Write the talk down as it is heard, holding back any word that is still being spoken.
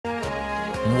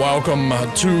Welcome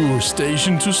to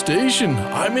Station.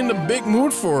 I'm in the big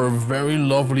mood for a very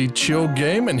lovely chill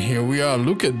game, and here we are.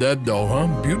 Look at that though,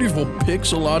 huh? Beautiful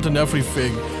pixel art and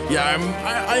everything. Yeah,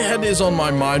 I had this on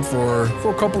my mind for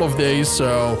a couple of days,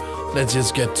 so let's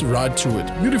just get right to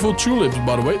it. Beautiful tulips,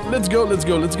 by the way. Let's go.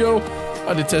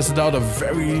 I did test it out a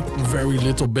very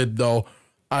little bit though.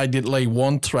 I did lay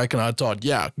one track and I thought,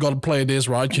 yeah, gotta play this,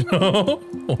 right? You know,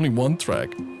 only one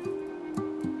track.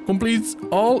 Completes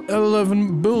all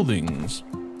 11 buildings.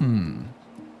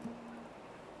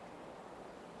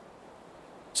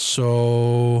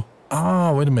 So,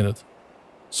 wait a minute.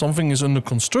 Something is under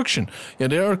construction. Yeah,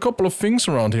 there are a couple of things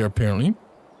around here apparently.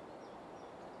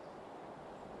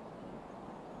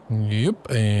 Yep,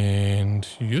 and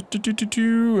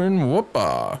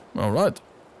whoopa. All right,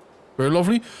 very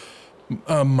lovely.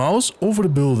 Mouse over the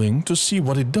building to see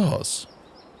what it does.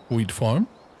 Wheat farm.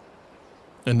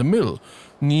 And the mill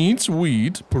needs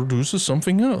wheat, produces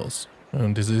something else.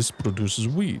 And this produces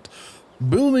wheat.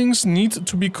 Buildings need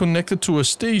to be connected to a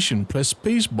station. Press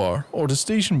spacebar or the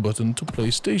station button to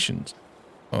place stations.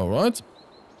 Alright.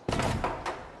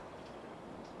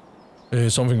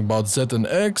 Something about Z and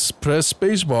X. Press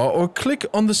spacebar or click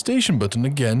on the station button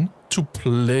again to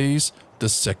place the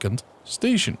second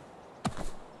station.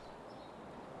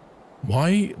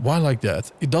 Why like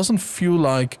that? It doesn't feel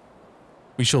like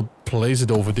we should place it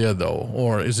over there though,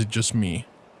 or is it just me?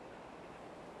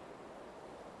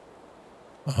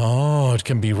 Oh, it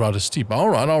can be rather steep.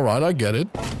 Alright, I get it.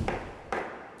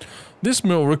 This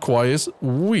mill requires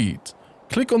wheat.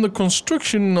 Click on the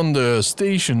construction on the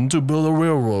station to build a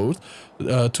railroad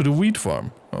to the wheat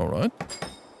farm. Alright.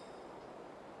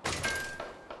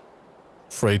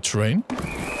 Freight train.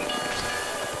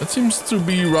 That seems to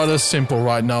be rather simple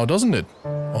right now, doesn't it?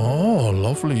 Oh,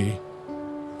 lovely.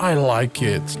 I like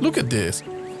it. Look at this.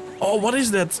 Oh, what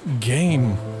is that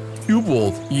game? Cube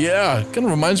World. Yeah, kind of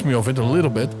reminds me of it a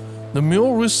little bit. The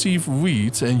mill received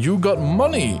wheat and you got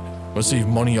money. Receive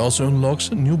money also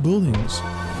unlocks new buildings.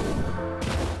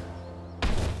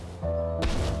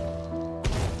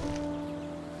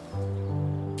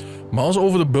 Mouse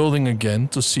over the building again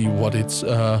to see what it's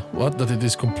that it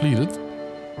is completed.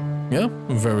 Yeah,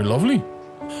 very lovely.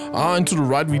 And to the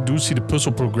right we do see the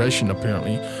puzzle progression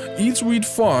apparently. Each wheat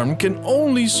farm can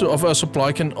only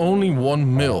supply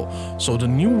one mill. So the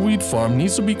new wheat farm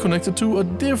needs to be connected to a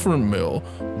different mill.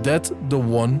 That's the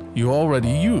one you already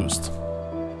used.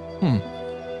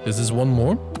 This is one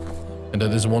more. And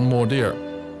that is one more there.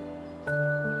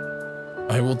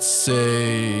 I would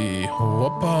say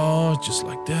whoppa, just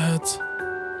like that.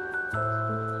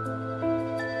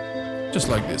 Just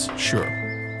like this, sure.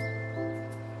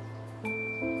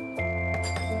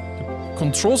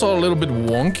 Controls are a little bit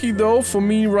wonky though for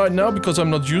me right now because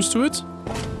I'm not used to it.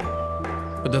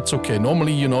 But that's okay.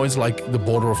 Normally, you know, it's like the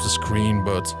border of the screen,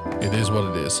 but it is what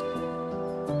it is.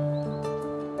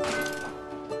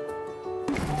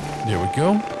 There we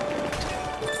go.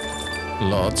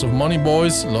 Lots of money,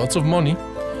 boys. Lots of money.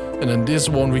 And then this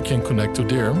one we can connect to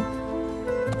there.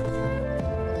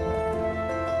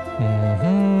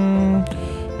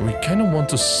 We kind of want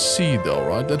to see though,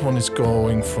 right? That one is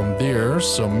going from there,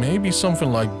 so maybe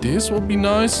something like this would be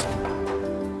nice.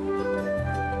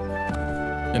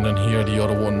 And then here the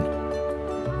other one.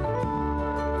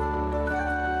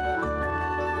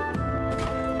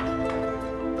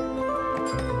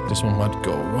 This one might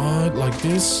go right like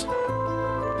this.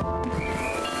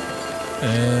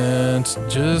 And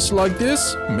just like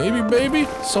this, maybe baby,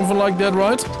 something like that,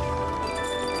 right?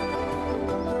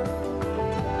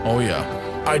 Oh yeah.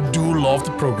 I do love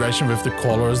the progression with the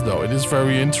colors though. It is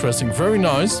very interesting, very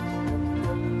nice.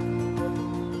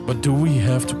 But do we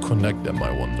have to connect them,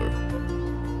 I wonder?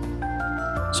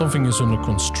 Something is under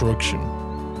construction.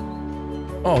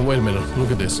 Oh, wait a minute,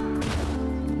 look at this.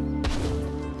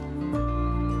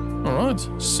 Alright,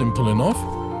 simple enough.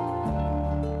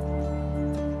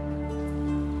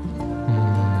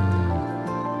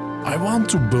 I want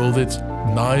to build it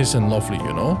nice and lovely,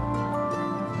 you know?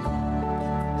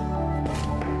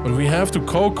 But we have to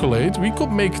calculate. We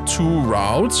could make two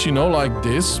routes, you know, like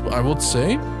this, I would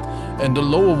say. And the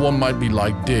lower one might be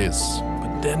like this.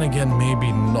 But then again,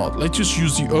 maybe not. Let's just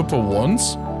use the upper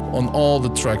ones on all the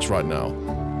tracks right now.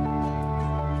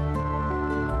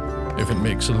 If it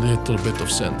makes a little bit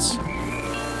of sense.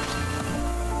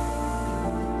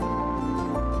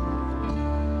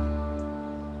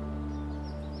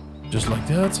 Just like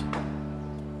that.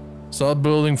 Start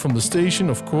building from the station,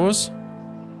 of course.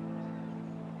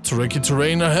 Tricky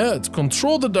terrain ahead.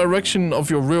 Control the direction of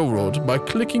your railroad by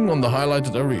clicking on the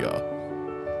highlighted area.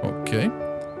 Okay.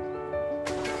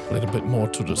 A little bit more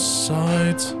to the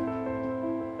side.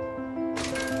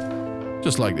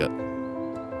 Just like that.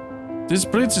 This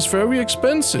bridge is very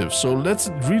expensive, so let's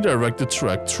redirect the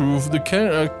track through the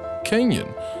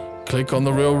canyon. Click on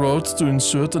the railroad to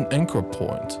insert an anchor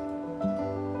point.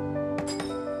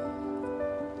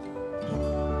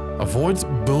 Avoid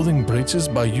building bridges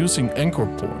by using anchor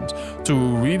points to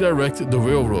redirect the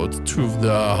railroad through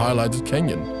the highlighted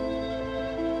canyon.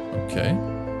 Okay.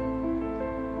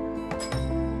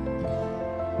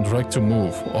 Drag to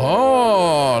move.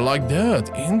 Oh, like that.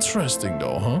 Interesting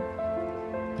though, huh?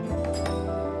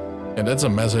 And that's a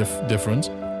massive difference.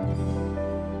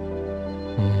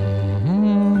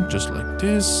 Just like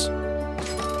this.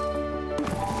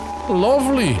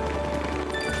 Lovely.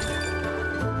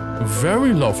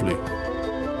 Very lovely.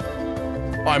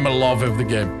 I'm in love with the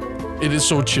game. It is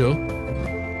so chill.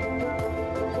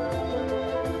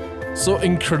 So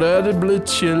incredibly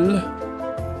chill.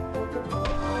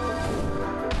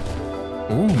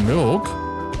 Ooh, milk.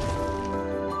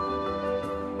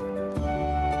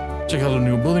 Check out a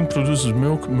new building produces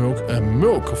milk, and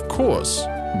milk, of course.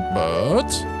 But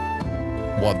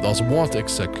what does what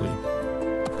exactly?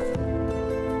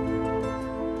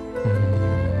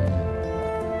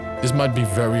 This might be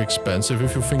very expensive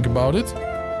if you think about it.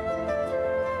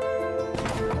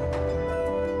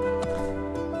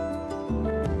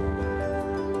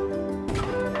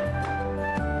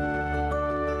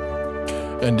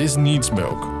 And this needs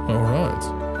milk. All right.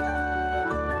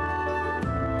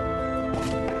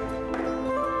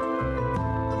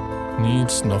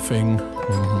 Needs nothing.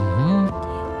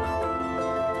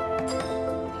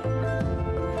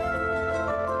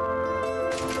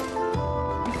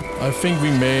 I think we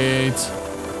made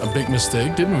a big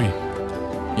mistake, didn't we?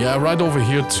 Yeah, right over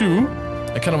here too.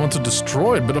 I kind of want to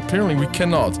destroy it, but apparently we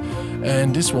cannot.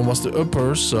 And this one was the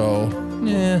upper, so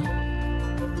yeah.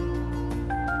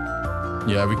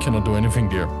 Yeah, we cannot do anything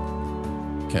there.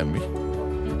 Can we?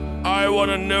 I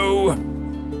wanna know.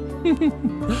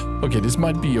 Okay, this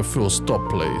might be a full stop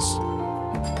place.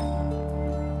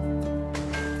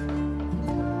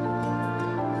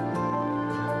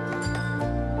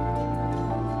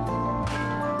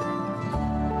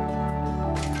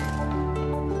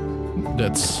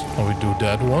 That's how we do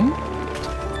that one.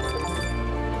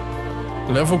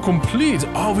 Level complete.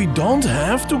 Oh, we don't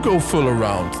have to go full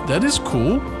around. That is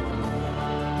cool.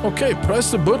 Okay,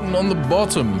 press the button on the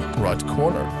bottom right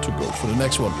corner to go for the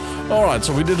next one. Alright,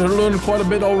 so we did learn quite a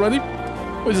bit already.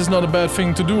 Which is not a bad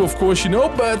thing to do, of course, you know,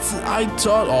 but I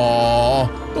thought, oh,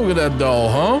 look at that doll,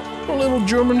 huh? A little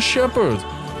German Shepherd.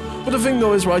 But the thing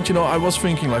though is, right, you know, I was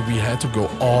thinking like we had to go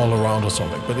all around or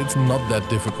something, but it's not that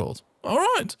difficult.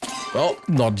 Alright. Well,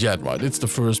 not yet, right? It's the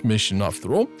first mission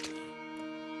after all.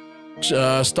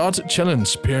 Start challenge,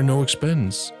 spare no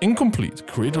expense. Incomplete.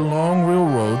 Create a long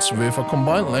railroads with a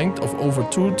combined length of over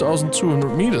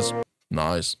 2,200 meters.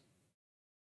 Nice.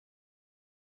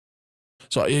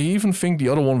 So I even think the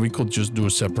other one we could just do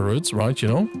separate, right, you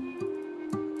know?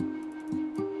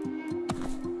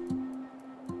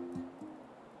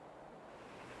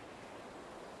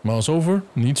 Mouse over,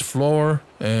 needs floor,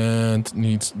 and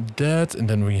needs that, and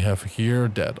then we have here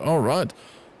that. Alright.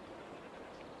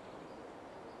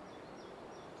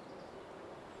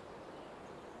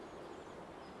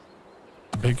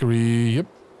 Bakery, yep.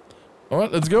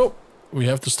 Alright, let's go. We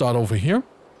have to start over here.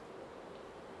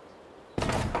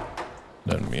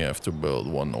 Then we have to build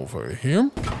one over here.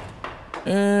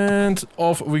 And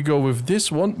off we go with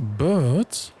this one,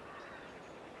 but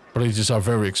bridges are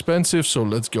very expensive, so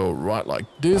let's go right like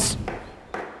this.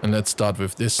 And let's start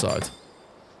with this side.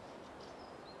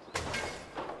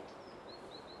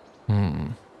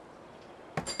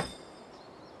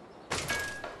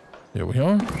 Here we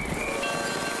are.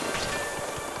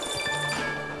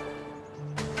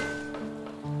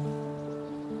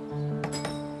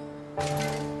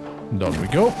 Down we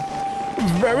go.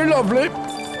 Very lovely.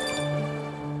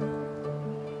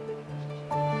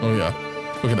 Oh yeah,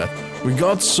 look at that. We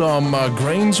got some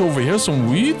grains over here, some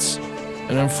wheat.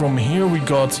 And then from here we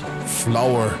got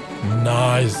flour.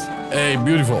 Nice. Hey,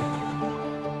 beautiful.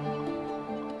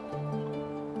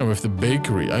 And with the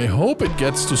bakery, I hope it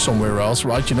gets to somewhere else,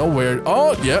 right? You know where?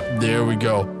 Oh, yeah, there we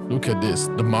go. Look at this.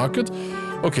 The market.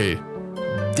 Okay,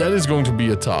 that is going to be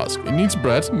a task. It needs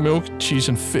bread, milk, cheese,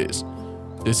 and fish.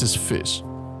 This is fish.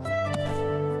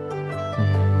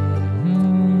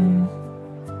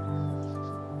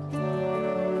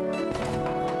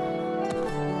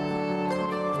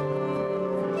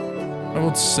 I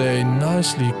would say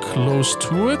nicely close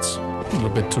to it. A little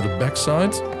bit to the back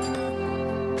side.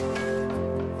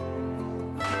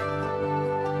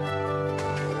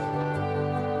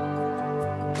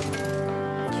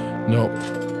 No,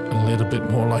 a little bit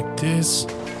more like this.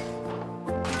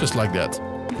 Just like that.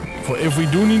 For if we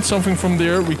do need something from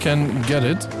there, we can get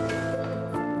it.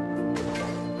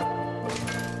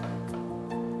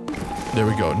 There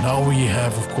we go. Now we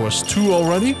have, of course, 2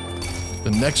 already. The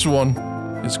next one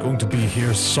is going to be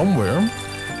here somewhere.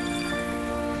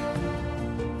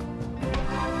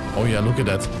 Oh yeah, look at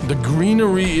that. The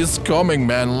greenery is coming,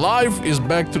 man. Life is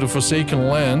back to the Forsaken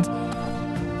Land.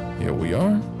 Here we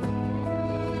are.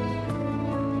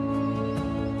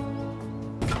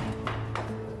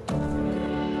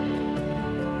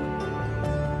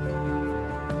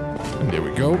 And there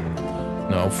we go.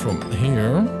 Now from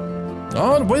here...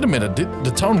 Oh, wait a minute.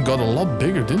 The town got a lot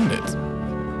bigger, didn't it?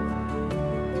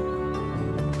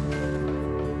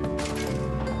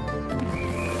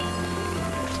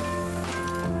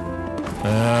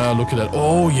 Look at that.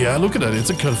 Oh, yeah, look at that. It's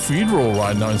a cathedral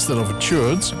right now instead of a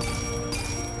church.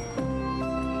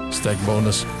 Stack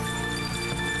bonus.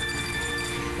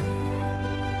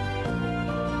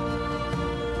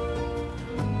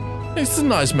 It's a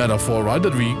nice metaphor, right?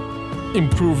 That we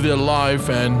improve their life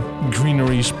and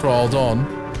greenery sprawled on.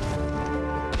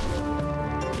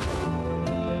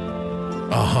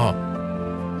 Aha.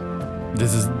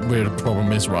 This is where the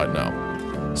problem is right now.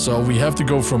 So we have to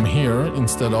go from here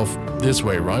instead of this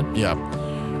way, right? Yeah.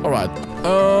 Alright.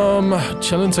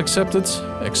 Challenge accepted.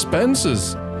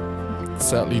 Expenses.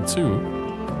 Sadly too.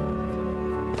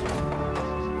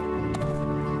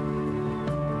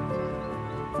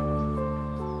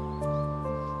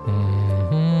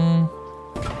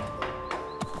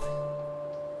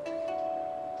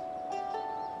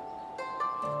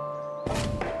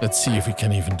 Let's see if we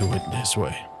can even do it this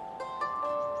way.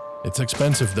 It's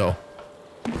expensive though.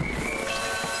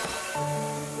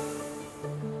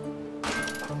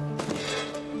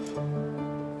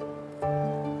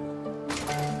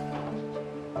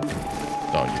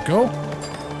 Down you go.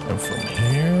 And from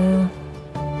here...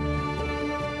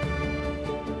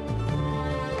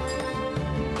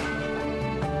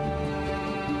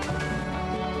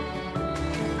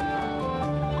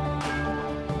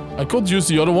 I could use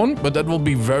the other one, but that will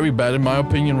be very bad in my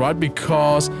opinion, right?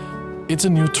 Because it's a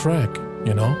new track,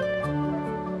 you know?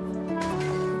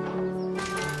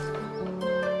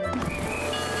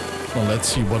 Well, let's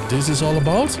see what this is all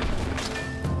about.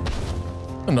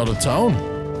 Another town.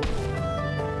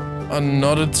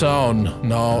 Another town.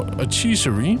 Now, a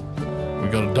cheesery. We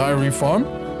got a dairy farm.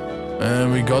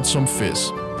 And we got some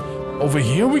fish. Over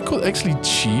here, we could actually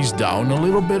cheese down a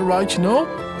little bit, right, you know?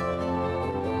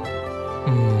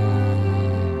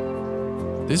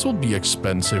 This will be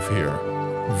expensive here.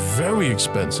 Very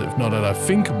expensive, now that I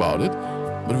think about it.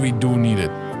 But we do need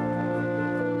it.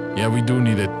 Yeah, we do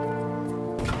need it.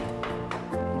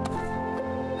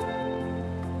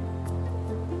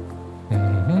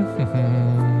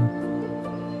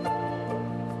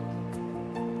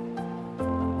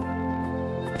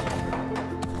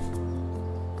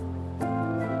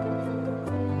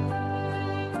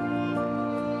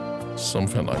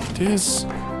 Something like this.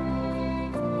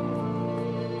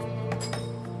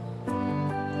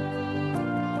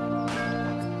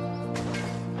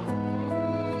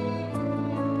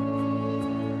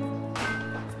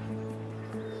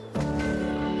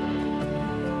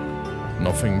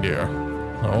 Nothing there.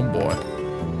 Oh boy.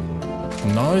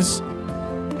 Nice.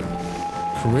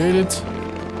 Create it.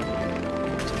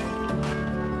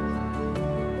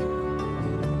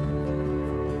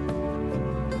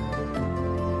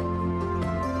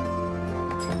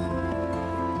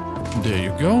 There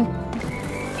you go.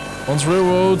 Once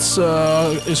railroads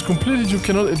is completed, you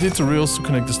cannot edit the rails to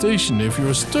connect the station. If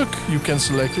you're stuck, you can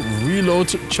select reload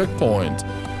checkpoint.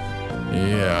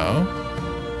 Yeah.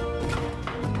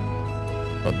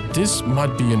 But this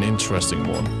might be an interesting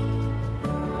one.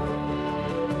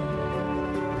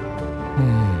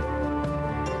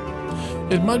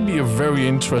 It might be a very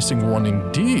interesting one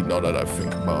indeed, now that I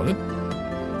think about it.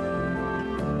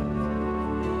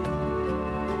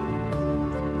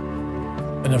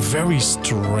 And a very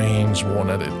strange one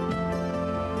at it.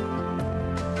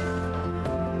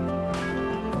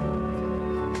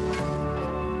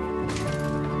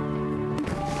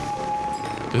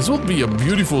 This would be a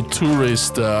beautiful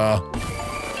tourist railroad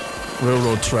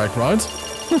track, right?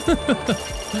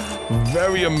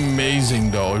 Very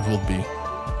amazing though it will be.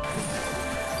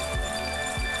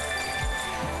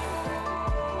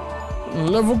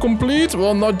 Level complete?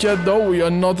 Well, not yet though. We are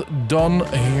not done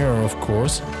here, of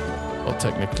course. Well,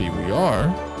 technically we are,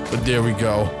 but there we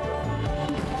go.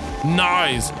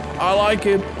 Nice! I like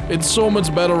it. It's so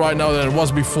much better right now than it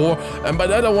was before. And by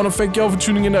that, I want to thank you all for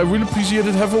tuning in. I really appreciate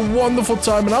it. Have a wonderful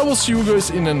time. And I will see you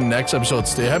guys in the next episode.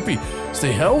 Stay happy,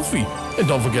 stay healthy, and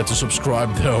don't forget to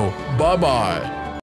subscribe though. Bye-bye.